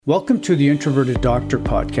Welcome to the Introverted Doctor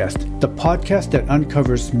Podcast, the podcast that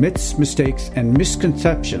uncovers myths, mistakes, and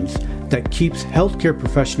misconceptions that keeps healthcare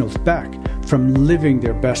professionals back from living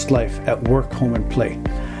their best life at work, home, and play.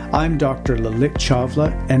 I'm Dr. Lalit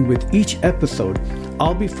Chawla, and with each episode,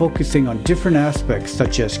 I'll be focusing on different aspects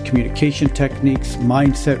such as communication techniques,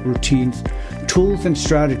 mindset routines, tools, and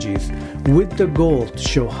strategies, with the goal to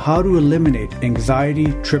show how to eliminate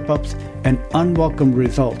anxiety, trip-ups, and unwelcome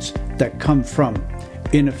results that come from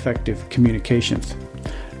ineffective communications.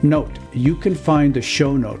 Note, you can find the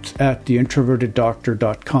show notes at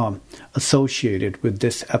theintroverteddoctor.com associated with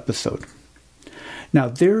this episode. Now,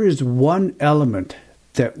 there is one element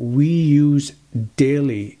that we use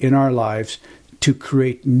daily in our lives to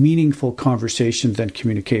create meaningful conversations and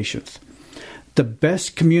communications. The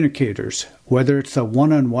best communicators, whether it's a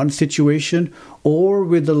one-on-one situation or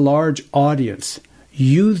with a large audience,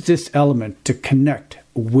 use this element to connect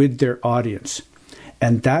with their audience.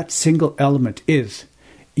 And that single element is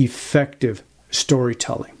effective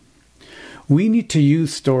storytelling. We need to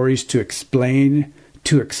use stories to explain,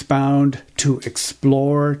 to expound, to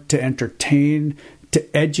explore, to entertain,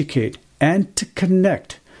 to educate, and to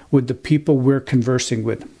connect with the people we're conversing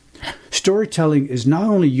with. Storytelling is not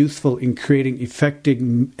only useful in creating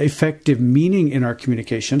effective meaning in our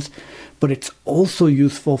communications, but it's also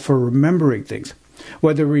useful for remembering things.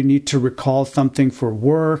 Whether we need to recall something for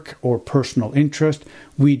work or personal interest,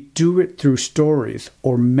 we do it through stories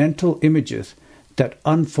or mental images that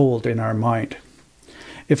unfold in our mind.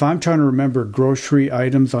 If I'm trying to remember grocery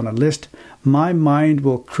items on a list, my mind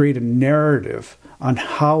will create a narrative on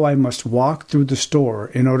how I must walk through the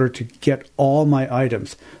store in order to get all my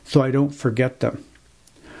items so I don't forget them.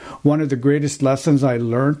 One of the greatest lessons I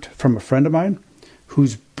learned from a friend of mine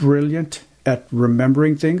who's brilliant at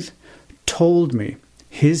remembering things told me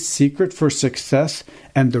his secret for success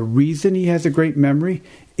and the reason he has a great memory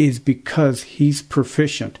is because he's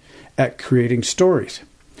proficient at creating stories.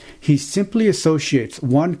 He simply associates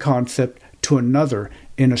one concept to another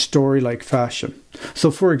in a story-like fashion.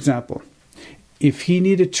 So, for example, if he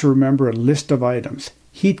needed to remember a list of items,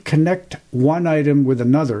 he'd connect one item with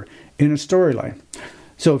another in a storyline.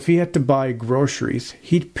 So if he had to buy groceries,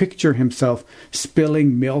 he'd picture himself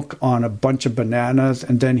spilling milk on a bunch of bananas,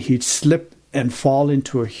 and then he'd slip and fall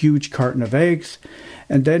into a huge carton of eggs,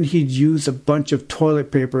 and then he'd use a bunch of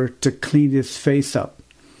toilet paper to clean his face up.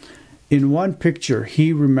 In one picture,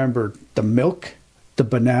 he remembered the milk, the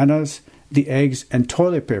bananas, the eggs, and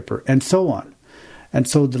toilet paper, and so on. And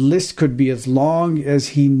so the list could be as long as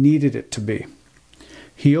he needed it to be.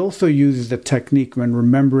 He also uses the technique when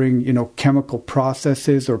remembering, chemical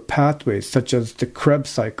processes or pathways, such as the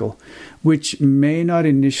Krebs cycle, which may not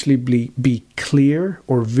initially be clear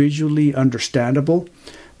or visually understandable,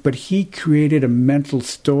 but he created a mental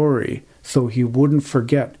story so he wouldn't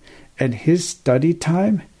forget, and his study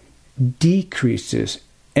time decreases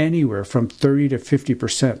anywhere from 30 to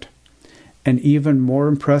 50%. And even more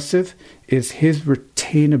impressive is his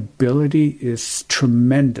retainability is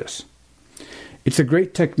tremendous. It's a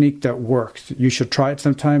great technique that works. You should try it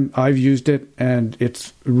sometime. I've used it, and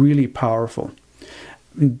it's really powerful.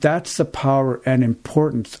 That's the power and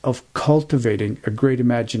importance of cultivating a great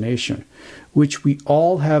imagination, which we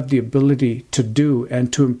all have the ability to do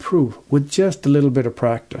and to improve with just a little bit of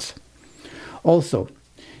practice. Also,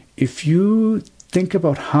 if you think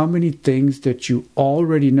about how many things that you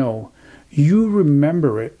already know, you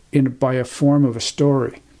remember it by a form of a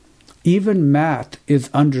story. Even math is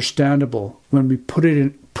understandable when we put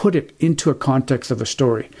it into a context of a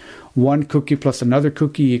story. One cookie plus another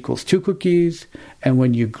cookie equals 2 cookies, and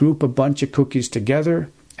when you group a bunch of cookies together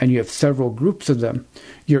and you have several groups of them,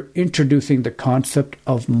 you're introducing the concept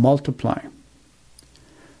of multiplying.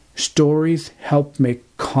 Stories help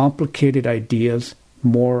make complicated ideas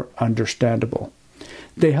more understandable.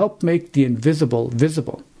 They help make the invisible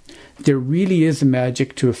visible. There really is a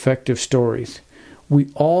magic to effective stories. We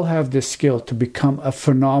all have this skill to become a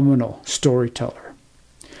phenomenal storyteller.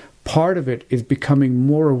 Part of it is becoming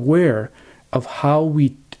more aware of how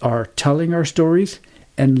we are telling our stories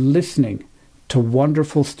and listening to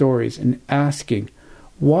wonderful stories and asking,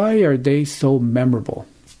 why are they so memorable?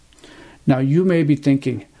 Now, you may be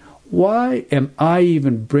thinking, why am I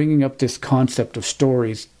even bringing up this concept of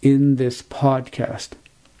stories in this podcast?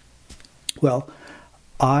 Well,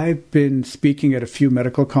 I've been speaking at a few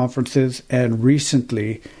medical conferences and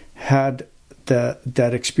recently had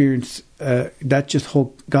that experience that just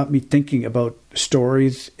got me thinking about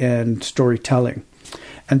stories and storytelling.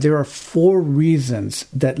 And there are 4 reasons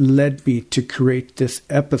that led me to create this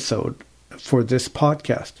episode for this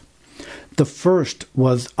podcast. The first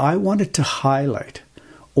was I wanted to highlight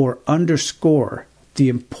or underscore the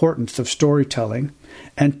importance of storytelling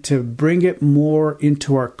and to bring it more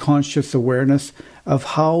into our conscious awareness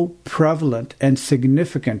of how prevalent and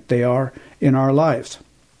significant they are in our lives.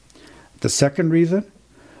 The second reason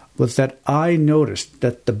was that I noticed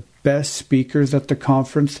that the best speakers at the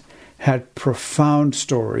conference had profound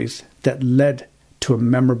stories that led to a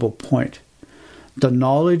memorable point. The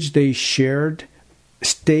knowledge they shared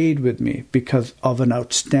stayed with me because of an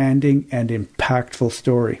outstanding and impactful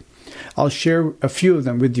story. I'll share a few of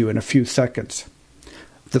them with you in a few seconds.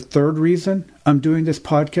 The third reason I'm doing this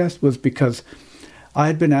podcast was because I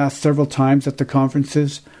had been asked several times at the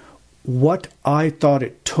conferences what I thought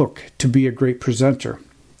it took to be a great presenter,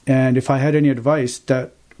 and if I had any advice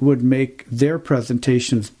that would make their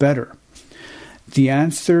presentations better. The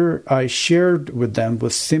answer I shared with them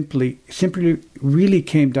was simply really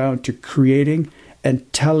came down to creating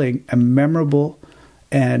and telling a memorable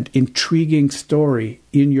and intriguing story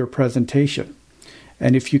in your presentation.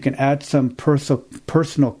 And if you can add some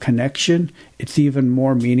personal connection, it's even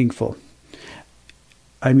more meaningful.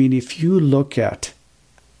 I mean, if you look at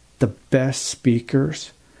the best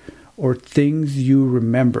speakers or things you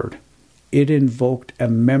remembered, it invoked a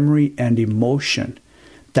memory and emotion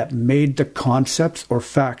that made the concepts or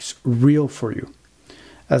facts real for you.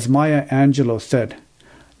 As Maya Angelou said,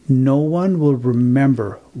 no one will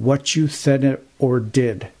remember what you said or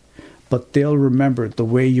did, but they'll remember the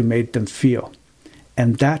way you made them feel.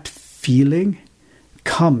 And that feeling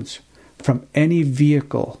comes from any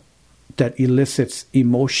vehicle that elicits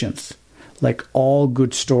emotions, like all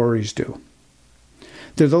good stories do.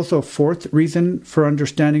 There's also a fourth reason for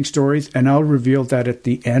understanding stories, and I'll reveal that at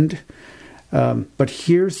the end. But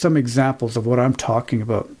here's some examples of what I'm talking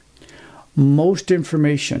about. Most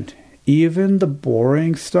information, even the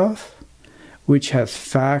boring stuff, which has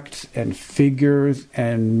facts and figures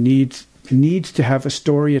and needs to have a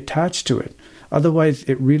story attached to it. Otherwise,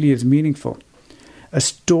 it really is meaningful. A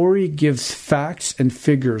story gives facts and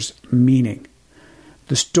figures meaning.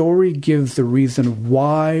 The story gives the reason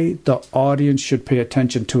why the audience should pay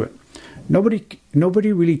attention to it.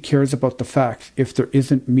 Nobody really cares about the facts if there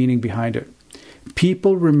isn't meaning behind it.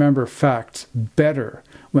 People remember facts better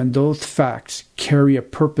when those facts carry a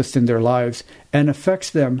purpose in their lives and affects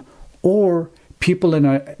them or people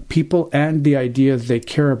and the ideas they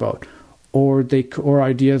care about or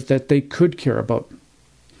ideas that they could care about.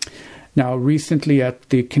 Now, recently at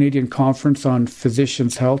the Canadian Conference on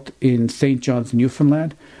Physicians' Health in St. John's,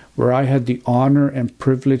 Newfoundland, where I had the honor and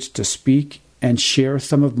privilege to speak and share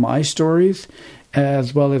some of my stories,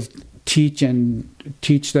 as well as teach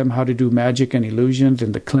them how to do magic and illusions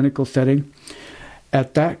in the clinical setting.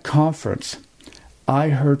 At that conference, I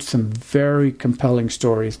heard some very compelling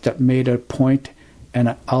stories that made a point,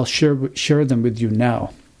 and I'll share them with you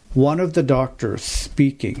now. One of the doctors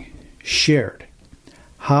speaking shared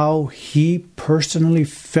how he personally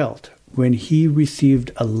felt when he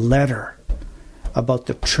received a letter about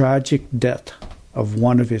the tragic death of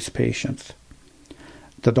one of his patients.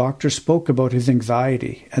 The doctor spoke about his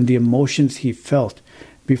anxiety and the emotions he felt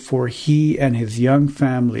before he and his young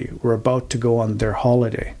family were about to go on their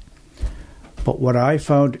holiday. But what I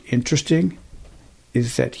found interesting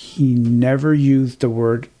is that he never used the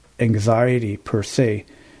word anxiety per se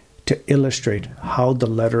to illustrate how the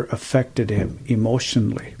letter affected him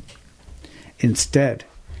emotionally. Instead,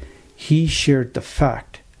 he shared the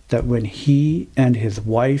fact that when he and his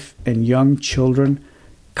wife and young children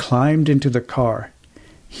climbed into the car,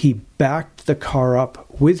 he backed the car up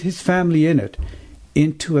with his family in it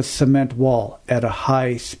into a cement wall at a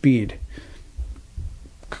high speed,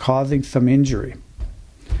 causing some injury.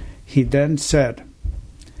 He then said,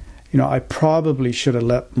 I probably should have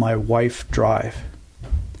let my wife drive.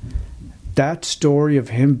 That story of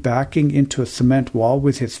him backing into a cement wall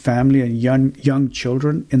with his family and young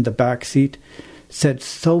children in the back seat said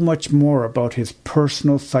so much more about his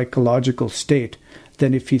personal psychological state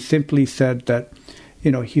than if he simply said that,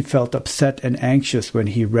 he felt upset and anxious when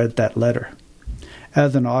he read that letter.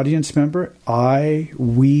 As an audience member,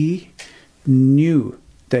 we knew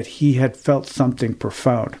that he had felt something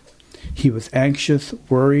profound. He was anxious,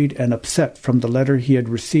 worried, and upset from the letter he had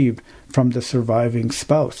received from the surviving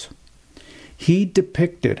spouse. He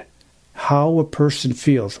depicted how a person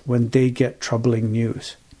feels when they get troubling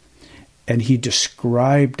news. And he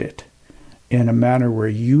described it in a manner where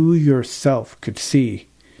you yourself could see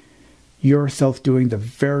yourself doing the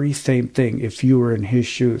very same thing if you were in his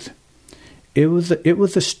shoes. It was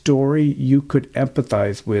a story you could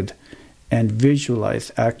empathize with and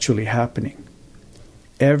visualize actually happening.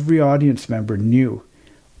 Every audience member knew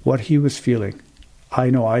what he was feeling.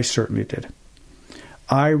 I know I certainly did.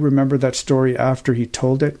 I remember that story after he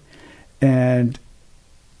told it, and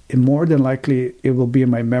more than likely it will be in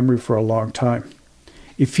my memory for a long time.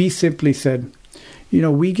 If he simply said,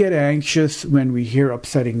 we get anxious when we hear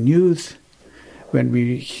upsetting news, when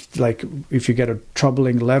if you get a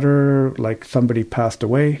troubling letter, like somebody passed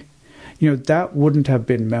away, that wouldn't have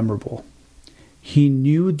been memorable. He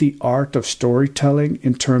knew the art of storytelling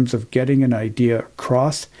in terms of getting an idea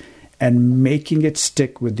across and making it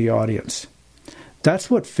stick with the audience. That's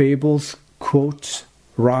what fables, quotes,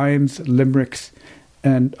 rhymes, limericks,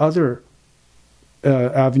 and other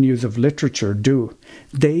avenues of literature do.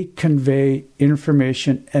 They convey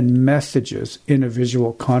information and messages in a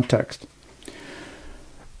visual context.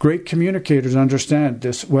 Great communicators understand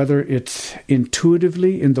this, whether it's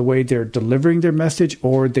intuitively in the way they're delivering their message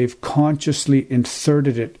or they've consciously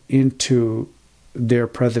inserted it into their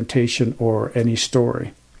presentation or any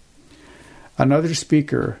story. Another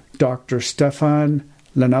speaker, Dr. Stefan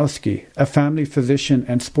Lanowski, a family physician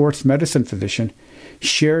and sports medicine physician,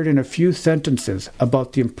 shared in a few sentences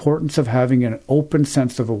about the importance of having an open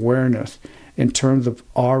sense of awareness in terms of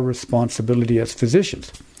our responsibility as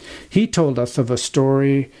physicians. He told us of a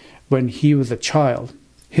story when he was a child.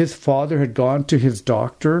 His father had gone to his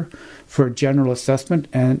doctor for a general assessment,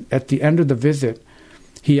 and at the end of the visit,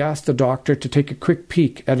 he asked the doctor to take a quick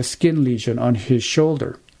peek at a skin lesion on his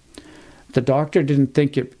shoulder. The doctor didn't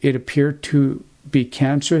think it appeared to be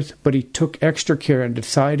cancerous, but he took extra care and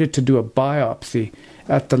decided to do a biopsy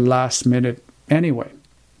at the last minute anyway.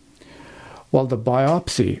 Well, the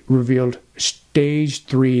biopsy revealed stage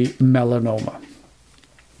 3 melanoma.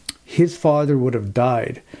 His father would have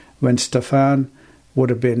died when Stefan would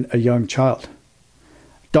have been a young child.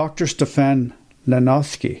 Dr. Stefan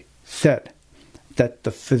Lanowski said that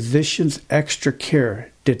the physician's extra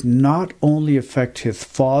care did not only affect his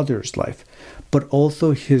father's life, but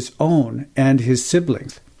also his own and his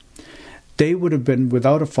siblings. They would have been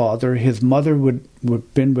without a father. His mother would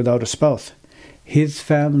have been without a spouse. His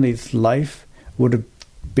family's life would have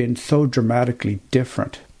been so dramatically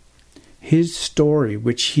different. His story,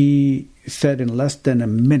 which he said in less than a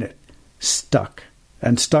minute, stuck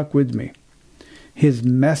with me. His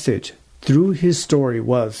message through his story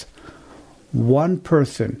was, one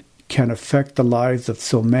person can affect the lives of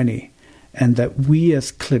so many, and that we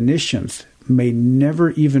as clinicians may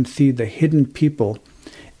never even see the hidden people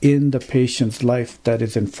in the patient's life that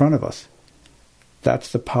is in front of us.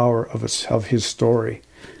 That's the power of his story.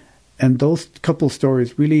 And those couple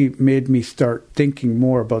stories really made me start thinking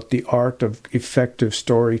more about the art of effective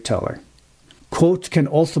storytelling. Quotes can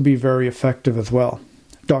also be very effective as well.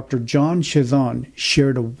 Dr. John Chazon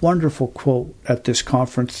shared a wonderful quote at this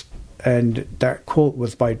conference, and that quote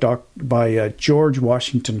was by George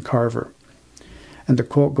Washington Carver. And the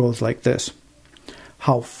quote goes like this: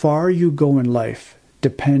 "How far you go in life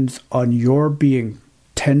depends on your being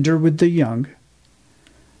tender with the young,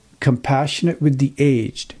 compassionate with the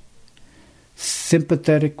aged,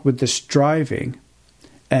 sympathetic with the striving,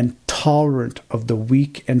 and tolerant of the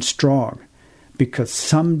weak and strong, because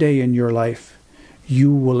someday in your life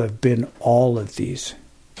you will have been all of these."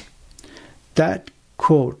 That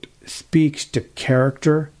quote speaks to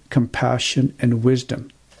character, compassion, and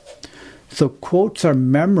wisdom. So quotes are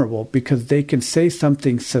memorable because they can say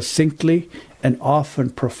something succinctly and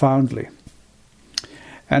often profoundly.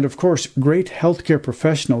 And of course, great healthcare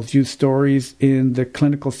professionals use stories in the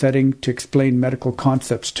clinical setting to explain medical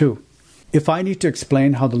concepts too. If I need to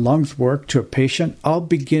explain how the lungs work to a patient, I'll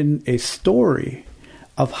begin a story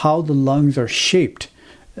of how the lungs are shaped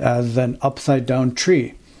as an upside-down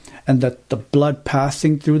tree, and that the blood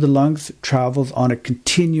passing through the lungs travels on a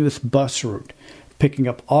continuous bus route, picking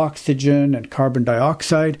up oxygen and carbon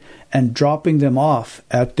dioxide and dropping them off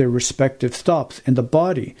at their respective stops in the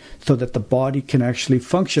body so that the body can actually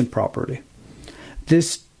function properly.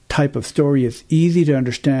 This type of story is easy to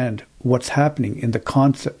understand what's happening in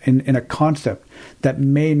a concept that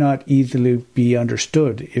may not easily be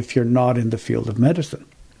understood if you're not in the field of medicine.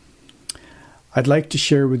 I'd like to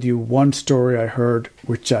share with you one story I heard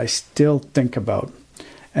which I still think about.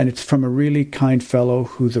 And it's from a really kind fellow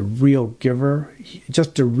who's a real giver,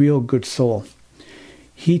 just a real good soul.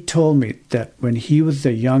 He told me that when he was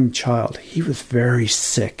a young child, he was very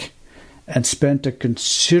sick and spent a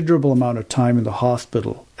considerable amount of time in the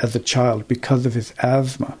hospital as a child because of his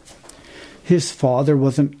asthma. His father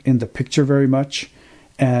wasn't in the picture very much,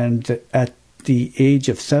 and at the age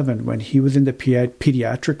of 7, when he was in the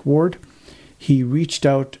pediatric ward, he reached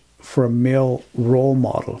out for a male role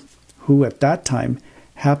model who at that time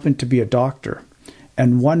happened to be a doctor.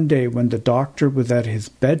 And one day when the doctor was at his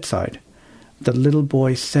bedside, the little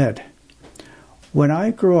boy said, "When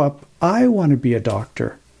I grow up, I want to be a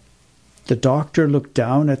doctor." The doctor looked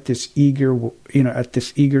down at this eager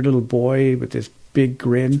little boy with this big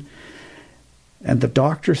grin, and the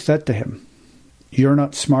doctor said to him, "You're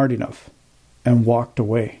not smart enough," and walked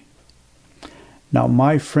away. Now,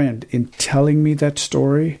 my friend, in telling me that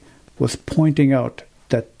story, was pointing out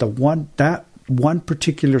that that one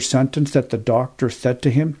particular sentence that the doctor said to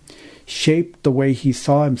him shaped the way he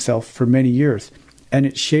saw himself for many years, and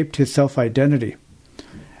it shaped his self-identity.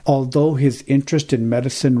 Although his interest in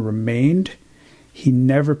medicine remained, he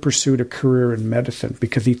never pursued a career in medicine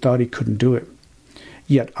because he thought he couldn't do it.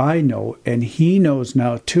 Yet I know, and he knows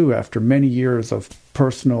now too, after many years of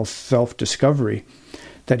personal self-discovery,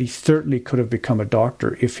 that he certainly could have become a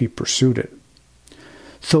doctor if he pursued it.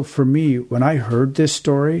 So for me, when I heard this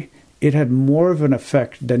story, it had more of an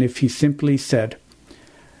effect than if he simply said,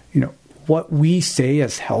 what we say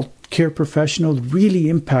as healthcare professionals really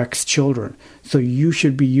impacts children, so you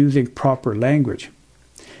should be using proper language.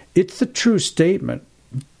 It's a true statement,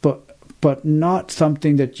 but not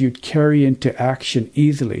something that you'd carry into action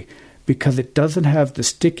easily, because it doesn't have the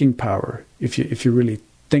sticking power if you really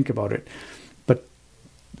think about it. But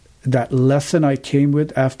that lesson I came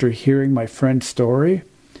with after hearing my friend's story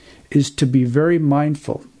is to be very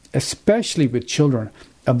mindful, especially with children,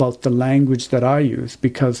 about the language that I use,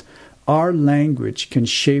 because our language can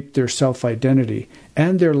shape their self-identity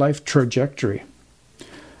and their life trajectory.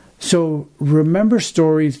 So remember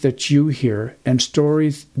stories that you hear and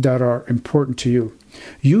stories that are important to you.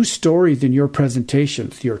 Use stories in your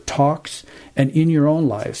presentations, your talks, and in your own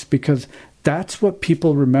lives, because that's what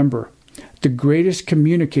people remember. The greatest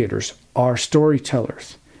communicators are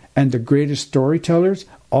storytellers, and the greatest storytellers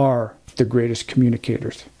are the greatest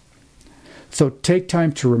communicators. So take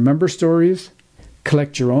time to remember stories,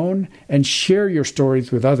 collect your own, and share your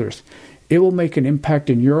stories with others. It will make an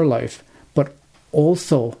impact in your life, but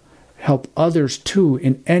also help others too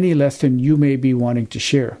in any lesson you may be wanting to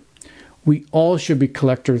share. We all should be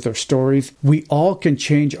collectors of stories. We all can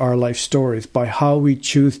change our life stories by how we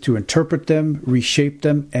choose to interpret them, reshape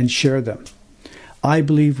them, and share them. I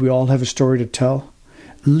believe we all have a story to tell.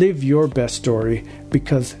 Live your best story,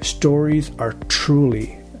 because stories are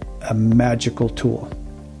truly a magical tool.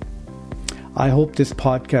 I hope this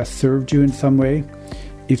podcast served you in some way.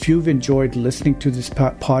 If you've enjoyed listening to this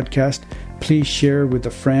podcast, please share with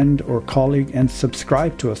a friend or colleague and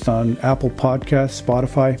subscribe to us on Apple Podcasts,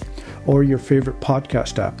 Spotify, or your favorite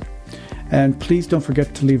podcast app. And please don't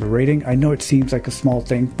forget to leave a rating. I know it seems like a small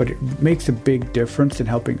thing, but it makes a big difference in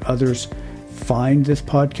helping others find this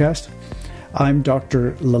podcast. I'm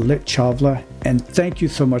Dr. Lalit Chawla, and thank you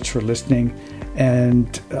so much for listening.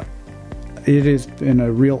 And it has been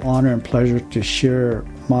a real honor and pleasure to share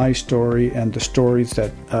my story and the stories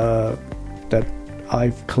that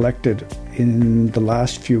I've collected in the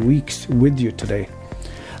last few weeks with you today.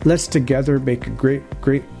 Let's together make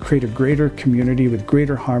create a greater community with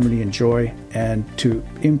greater harmony and joy, and to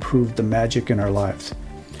improve the magic in our lives.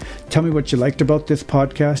 Tell me what you liked about this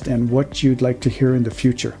podcast and what you'd like to hear in the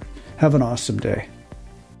future. Have an awesome day.